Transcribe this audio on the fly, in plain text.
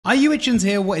Are you itching to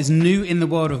hear what is new in the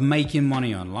world of making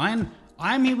money online?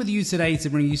 I'm here with you today to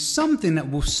bring you something that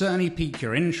will certainly pique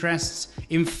your interests.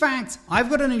 In fact,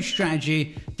 I've got a new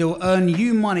strategy that will earn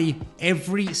you money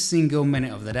every single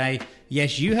minute of the day.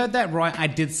 Yes, you heard that right, I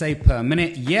did say per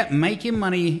minute. Yep, making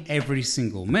money every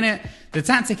single minute. The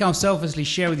tactic I'll selflessly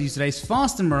share with you today is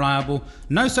fast and reliable,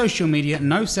 no social media,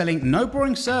 no selling, no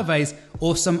boring surveys,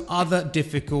 or some other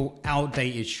difficult,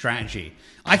 outdated strategy.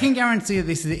 I can guarantee that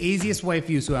this is the easiest way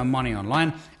for you to earn money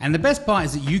online, and the best part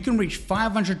is that you can reach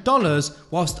 $500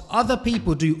 whilst other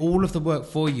people do all of the work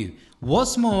for you.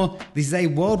 What's more, this is a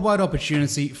worldwide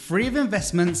opportunity, free of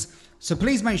investments, so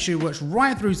please make sure you watch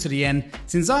right through to the end,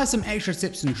 since I have some extra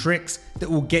tips and tricks that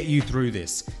will get you through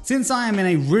this. Since I am in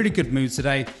a really good mood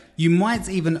today, you might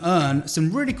even earn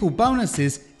some really cool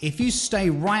bonuses if you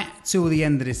stay right till the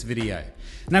end of this video.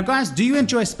 Now guys, do you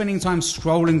enjoy spending time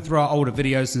scrolling through our older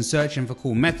videos and searching for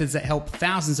cool methods that help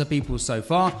thousands of people so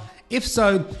far? If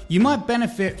so, you might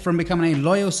benefit from becoming a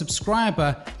loyal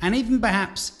subscriber and even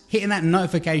perhaps hitting that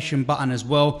notification button as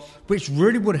well, which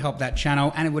really would help that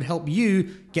channel and it would help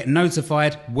you get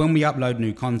notified when we upload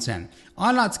new content.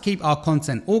 I like to keep our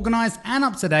content organized and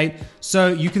up to date, so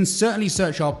you can certainly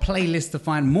search our playlist to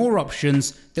find more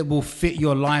options that will fit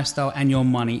your lifestyle and your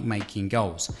money making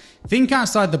goals. Think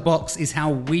outside the box is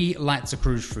how we like to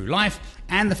cruise through life,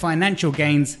 and the financial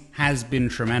gains has been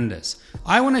tremendous.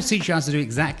 I want to teach you how to do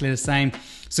exactly the same.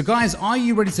 So guys, are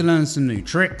you ready to learn some new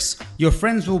tricks? Your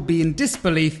friends will be in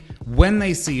disbelief when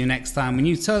they see you next time when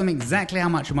you tell them exactly how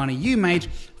much money you made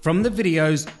from the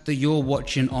videos that you're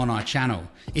watching on our channel.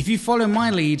 If you follow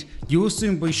my lead, you will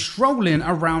soon be strolling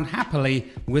around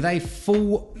happily with a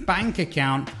full bank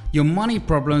account. Your money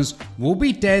problems will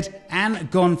be dead and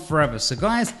gone forever. So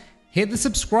guys, hit the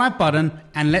subscribe button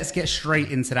and let's get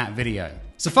straight into that video.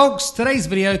 So folks, today's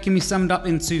video can be summed up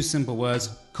in two simple words: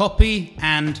 copy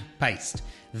and paste.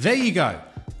 There you go.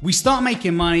 We start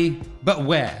making money, but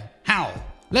where? How?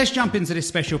 Let's jump into this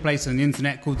special place on the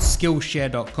internet called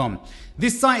Skillshare.com.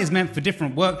 This site is meant for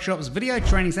different workshops, video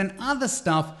trainings, and other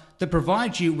stuff that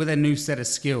provide you with a new set of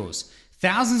skills.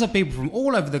 Thousands of people from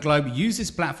all over the globe use this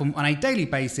platform on a daily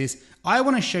basis. I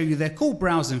want to show you their cool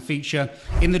browsing feature.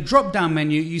 In the drop-down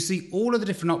menu, you see all of the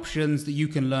different options that you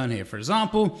can learn here. For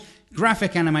example,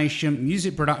 graphic animation,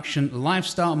 music production,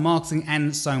 lifestyle, marketing,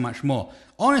 and so much more.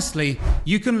 Honestly,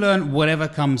 you can learn whatever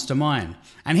comes to mind.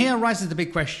 And here arises the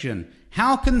big question: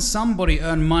 how can somebody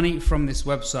earn money from this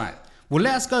website? Well,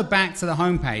 let's go back to the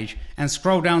homepage and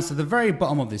scroll down to the very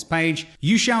bottom of this page.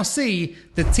 You shall see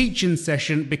the teaching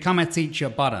session Become a Teacher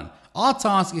button. Our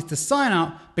task is to sign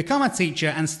up, become a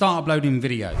teacher, and start uploading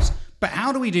videos. But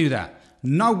how do we do that?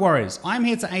 No worries, I'm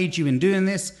here to aid you in doing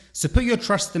this, so put your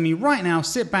trust in me right now,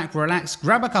 sit back, relax,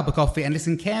 grab a cup of coffee, and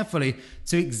listen carefully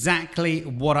to exactly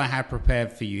what I have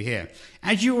prepared for you here.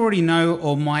 As you already know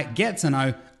or might get to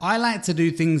know, I like to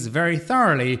do things very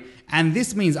thoroughly, and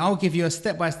this means I'll give you a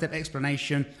step-by-step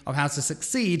explanation of how to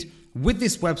succeed with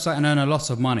this website and earn a lot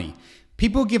of money.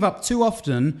 People give up too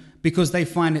often because they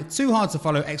find it too hard to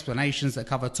follow explanations that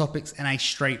cover topics in a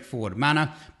straightforward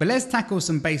manner. But let's tackle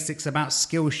some basics about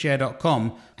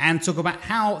Skillshare.com and talk about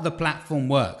how the platform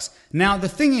works. Now, the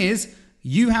thing is,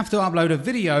 you have to upload a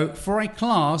video for a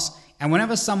class, and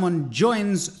whenever someone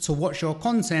joins to watch your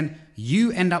content,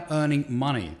 you end up earning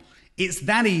money. It's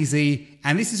that easy,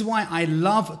 and this is why I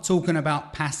love talking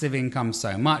about passive income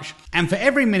so much. And for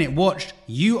every minute watched,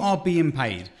 you are being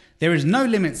paid. There is no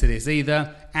limit to this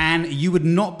either, and you would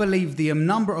not believe the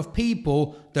number of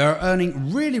people that are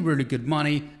earning really, really good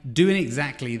money doing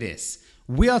exactly this.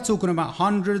 We are talking about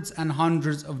hundreds and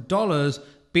hundreds of dollars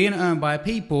being earned by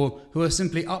people who are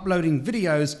simply uploading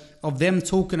videos of them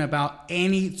talking about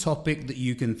any topic that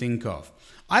you can think of.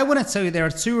 I want to tell you there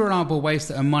are two reliable ways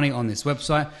to earn money on this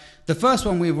website. The first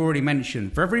one we've already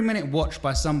mentioned. For every minute watched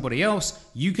by somebody else,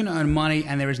 you can earn money,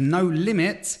 and there is no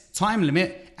limit, time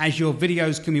limit, as your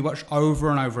videos can be watched over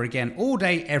and over again all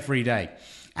day, every day.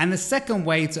 And the second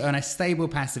way to earn a stable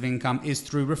passive income is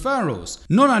through referrals.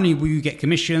 Not only will you get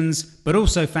commissions, but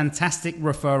also fantastic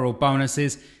referral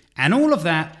bonuses, and all of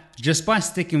that just by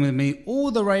sticking with me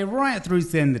all the way right through to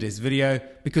the end of this video,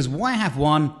 because why have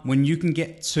one when you can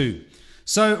get two?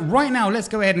 So right now, let's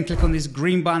go ahead and click on this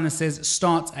green button that says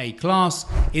Start a Class.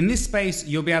 In this space,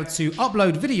 you'll be able to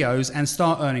upload videos and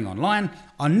start earning online.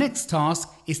 Our next task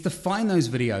is to find those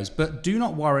videos, but do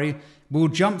not worry, we'll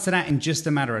jump to that in just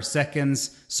a matter of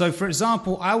seconds. So for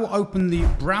example, I will open the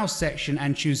Browse section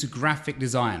and choose Graphic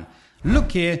Design.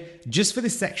 Look here, just for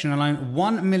this section alone,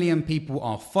 1 million people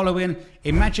are following.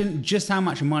 Imagine just how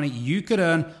much money you could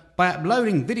earn by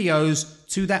uploading videos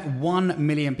to that 1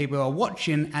 million people who are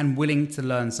watching and willing to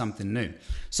learn something new.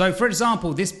 So for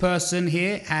example, this person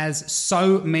here has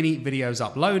so many videos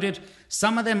uploaded.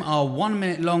 Some of them are 1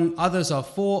 minute long, others are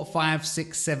 4, 5,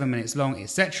 6, 7 minutes long,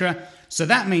 etc. So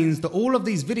that means that all of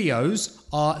these videos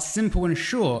are simple and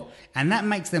short, and that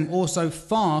makes them also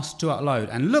fast to upload.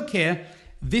 And look here,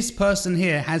 this person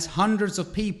here has hundreds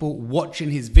of people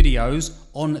watching his videos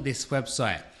on this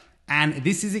website. And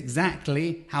this is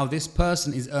exactly how this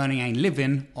person is earning a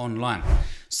living online.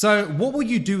 So what will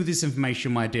you do with this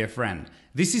information, my dear friend?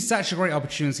 This is such a great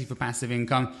opportunity for passive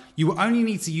income. You will only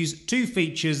need to use 2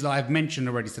 features that I've mentioned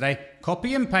already today,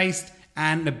 copy and paste.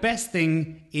 And the best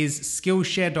thing is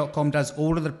Skillshare.com does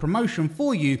all of the promotion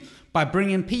for you by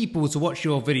bringing people to watch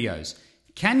your videos.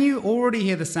 Can you already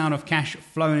hear the sound of cash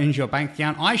flowing into your bank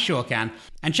account? I sure can.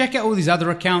 And check out all these other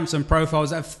accounts and profiles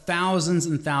that have thousands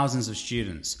and thousands of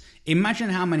students. Imagine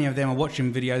how many of them are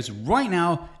watching videos right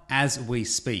now as we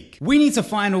speak. We need to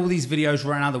find all these videos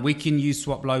right now that we can use to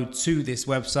upload to this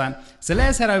website. So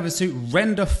let's head over to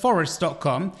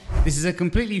renderforest.com. This is a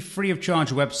completely free of charge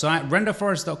website.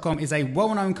 Renderforest.com is a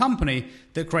well-known company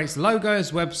that creates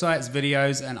logos, websites,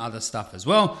 videos, and other stuff as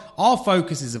well. Our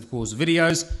focus is, of course,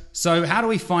 videos. So how do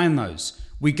we find those?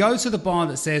 We go to the bar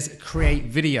that says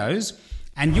create videos,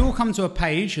 and you'll come to a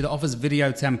page that offers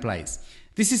video templates.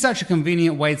 This is such a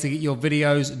convenient way to get your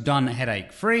videos done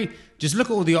headache-free. Just look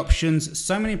at all the options,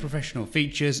 so many professional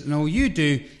features, and all you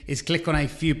do is click on a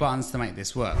few buttons to make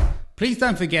this work. Please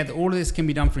don't forget that all of this can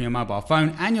be done from your mobile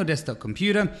phone and your desktop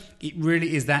computer. It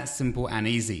really is that simple and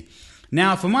easy.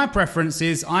 Now, for my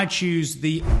preferences, I choose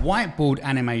the whiteboard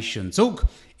animation tool.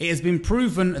 It has been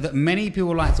proven that many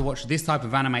people like to watch this type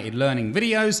of animated learning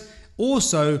videos.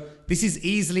 Also, this is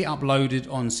easily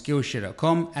uploaded on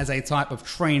Skillshare.com as a type of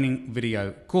training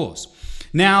video course.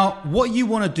 Now, what you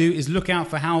want to do is look out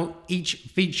for how each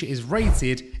feature is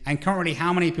rated and currently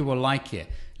how many people like it.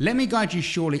 Let me guide you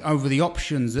shortly over the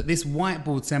options that this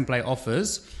whiteboard template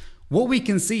offers. What we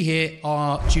can see here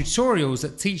are tutorials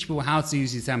that teach people how to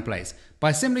use these templates.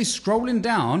 By simply scrolling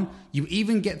down, you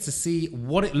even get to see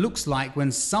what it looks like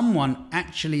when someone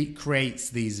actually creates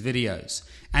these videos.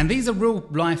 And these are real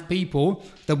life people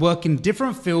that work in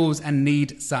different fields and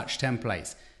need such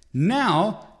templates.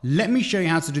 Now, let me show you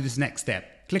how to do this next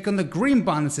step. Click on the green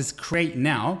button that says Create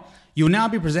Now. You'll now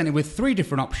be presented with 3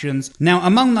 different options. Now,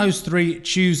 among those 3,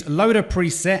 choose Load a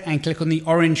Preset and click on the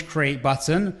orange Create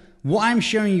button. What I'm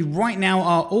showing you right now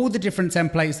are all the different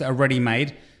templates that are ready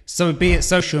made. So be it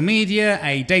social media,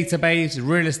 a database,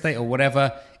 real estate, or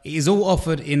whatever, it is all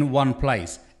offered in one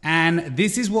place. And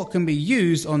this is what can be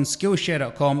used on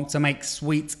Skillshare.com to make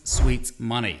sweet, sweet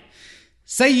money.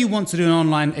 Say you want to do an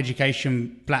online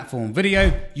education platform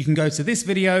video, you can go to this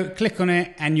video, click on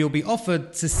it, and you'll be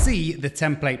offered to see the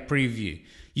template preview.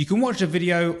 You can watch the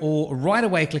video or right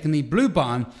away click on the blue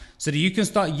button so that you can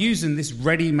start using this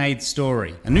ready-made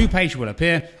story. A new page will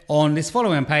appear. On this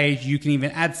following page, you can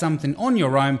even add something on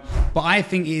your own, but I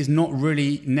think it is not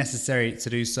really necessary to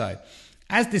do so.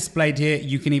 As displayed here,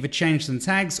 you can either change some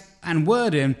tags and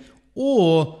wording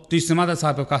or do some other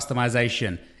type of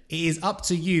customization. It is up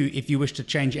to you if you wish to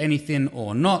change anything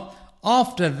or not.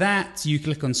 After that, you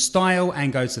click on style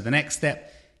and go to the next step.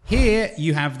 Here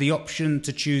you have the option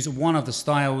to choose one of the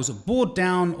styles, board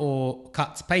down or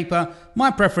cut to paper. My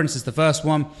preference is the first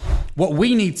one. What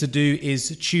we need to do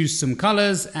is choose some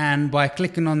colors, and by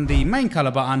clicking on the main color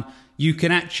button, you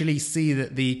can actually see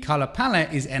that the color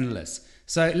palette is endless.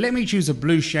 So let me choose a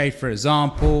blue shade, for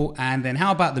example, and then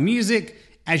how about the music?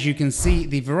 As you can see,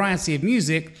 the variety of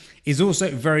music is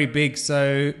also very big,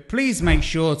 so please make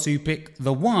sure to pick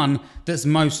the one that's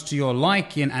most to your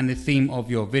liking and the theme of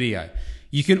your video.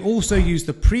 You can also use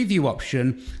the preview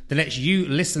option that lets you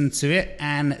listen to it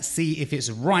and see if it's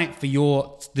right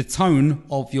for the tone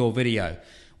of your video.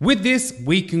 With this,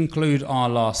 we conclude our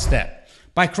last step.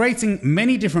 By creating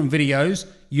many different videos,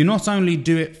 you not only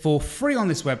do it for free on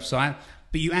this website,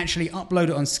 but you actually upload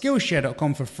it on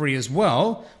Skillshare.com for free as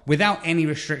well, without any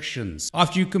restrictions.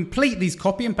 After you complete these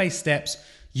copy and paste steps,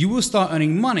 you will start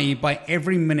earning money by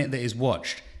every minute that is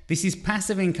watched. This is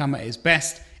passive income at its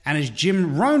best, and as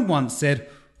Jim Rohn once said,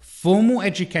 formal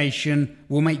education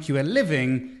will make you a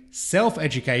living,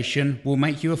 self-education will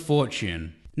make you a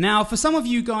fortune. Now, for some of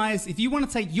you guys, if you want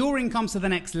to take your income to the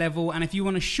next level, and if you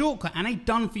want a shortcut and a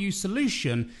done-for-you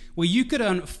solution where you could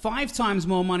earn 5 times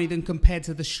more money than compared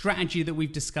to the strategy that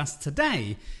we've discussed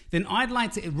today, then I'd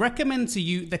like to recommend to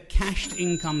you the cashed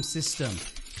income system.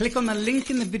 Click on the link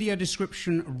in the video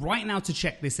description right now to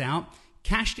check this out.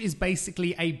 Cashed is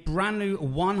basically a brand new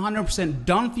 100%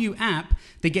 done for you app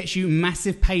that gets you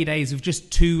massive paydays with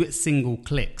just 2 single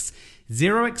clicks.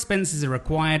 0 expenses are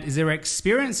required, 0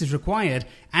 experience is required,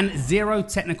 and 0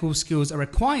 technical skills are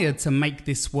required to make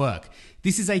this work.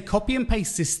 This is a copy and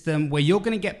paste system where you're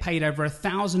going to get paid over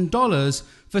 $1,000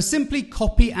 for simply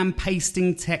copy and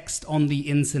pasting text on the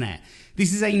internet.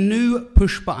 This is a new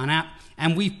push button app,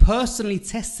 and we've personally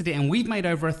tested it and we've made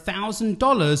over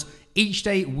 $1,000 each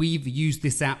day we've used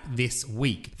this app this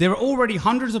week. There are already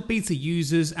hundreds of beta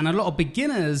users and a lot of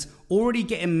beginners already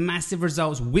getting massive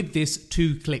results with this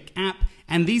 2-click app,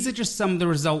 and these are just some of the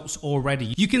results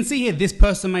already. You can see here this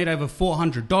person made over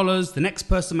 $400, the next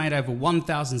person made over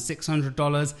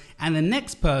 $1,600, and the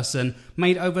next person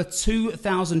made over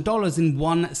 $2,000 in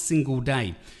one single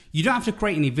day. You don't have to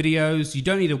create any videos, you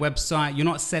don't need a website, you're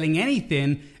not selling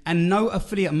anything, and no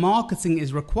affiliate marketing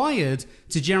is required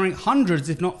to generate hundreds,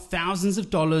 if not thousands of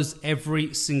dollars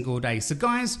every single day. So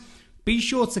guys, be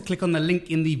sure to click on the link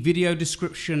in the video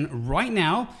description right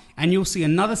now, and you'll see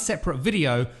another separate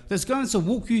video that's going to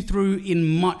walk you through in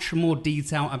much more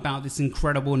detail about this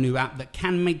incredible new app that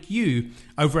can make you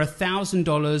over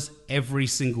 $1,000 every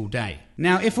single day.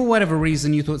 Now, if for whatever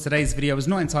reason you thought today's video was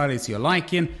not entirely to your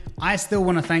liking, I still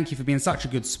want to thank you for being such a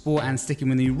good sport and sticking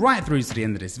with me right through to the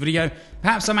end of this video.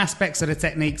 Perhaps some aspects of the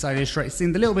techniques I illustrate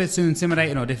seemed a little bit too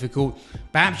intimidating or difficult.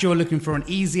 Perhaps you're looking for an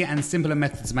easier and simpler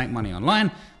method to make money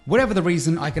online. Whatever the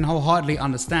reason, I can wholeheartedly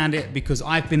understand it because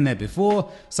I've been there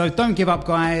before. So don't give up,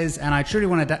 guys, and I truly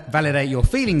want to validate your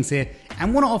feelings here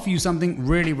and want to offer you something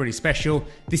really, really special.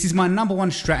 This is my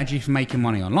 #1 strategy for making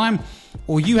money online.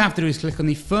 All you have to do is click on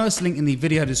the first link in the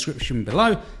video description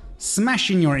below,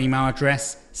 smash in your email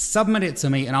address, submit it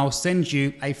to me, and I'll send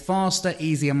you a faster,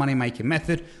 easier money-making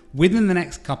method within the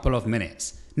next couple of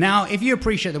minutes. Now, if you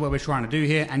appreciate what we're trying to do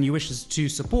here and you wish to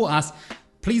support us,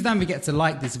 please don't forget to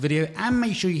like this video and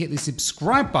make sure you hit the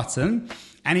subscribe button.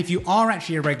 And if you are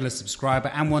actually a regular subscriber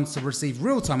and want to receive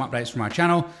real-time updates from our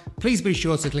channel, please be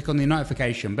sure to click on the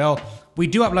notification bell. We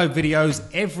do upload videos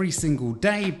every single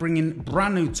day, bringing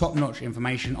brand new top-notch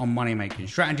information on money-making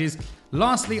strategies.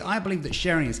 Lastly, I believe that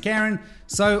sharing is caring,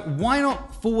 so why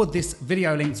not forward this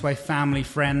video link to a family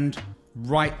friend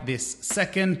right this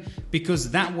second, because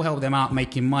that will help them out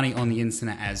making money on the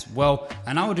internet as well.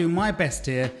 And I will do my best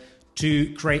here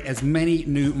to create as many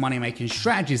new money-making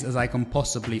strategies as I can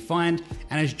possibly find.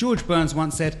 And as George Burns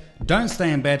once said, don't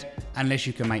stay in bed unless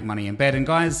you can make money in bed. And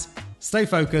guys, stay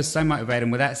focused, stay motivated.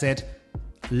 And with that said,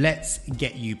 let's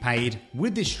get you paid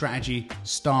with this strategy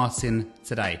starting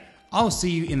today. I'll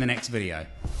see you in the next video.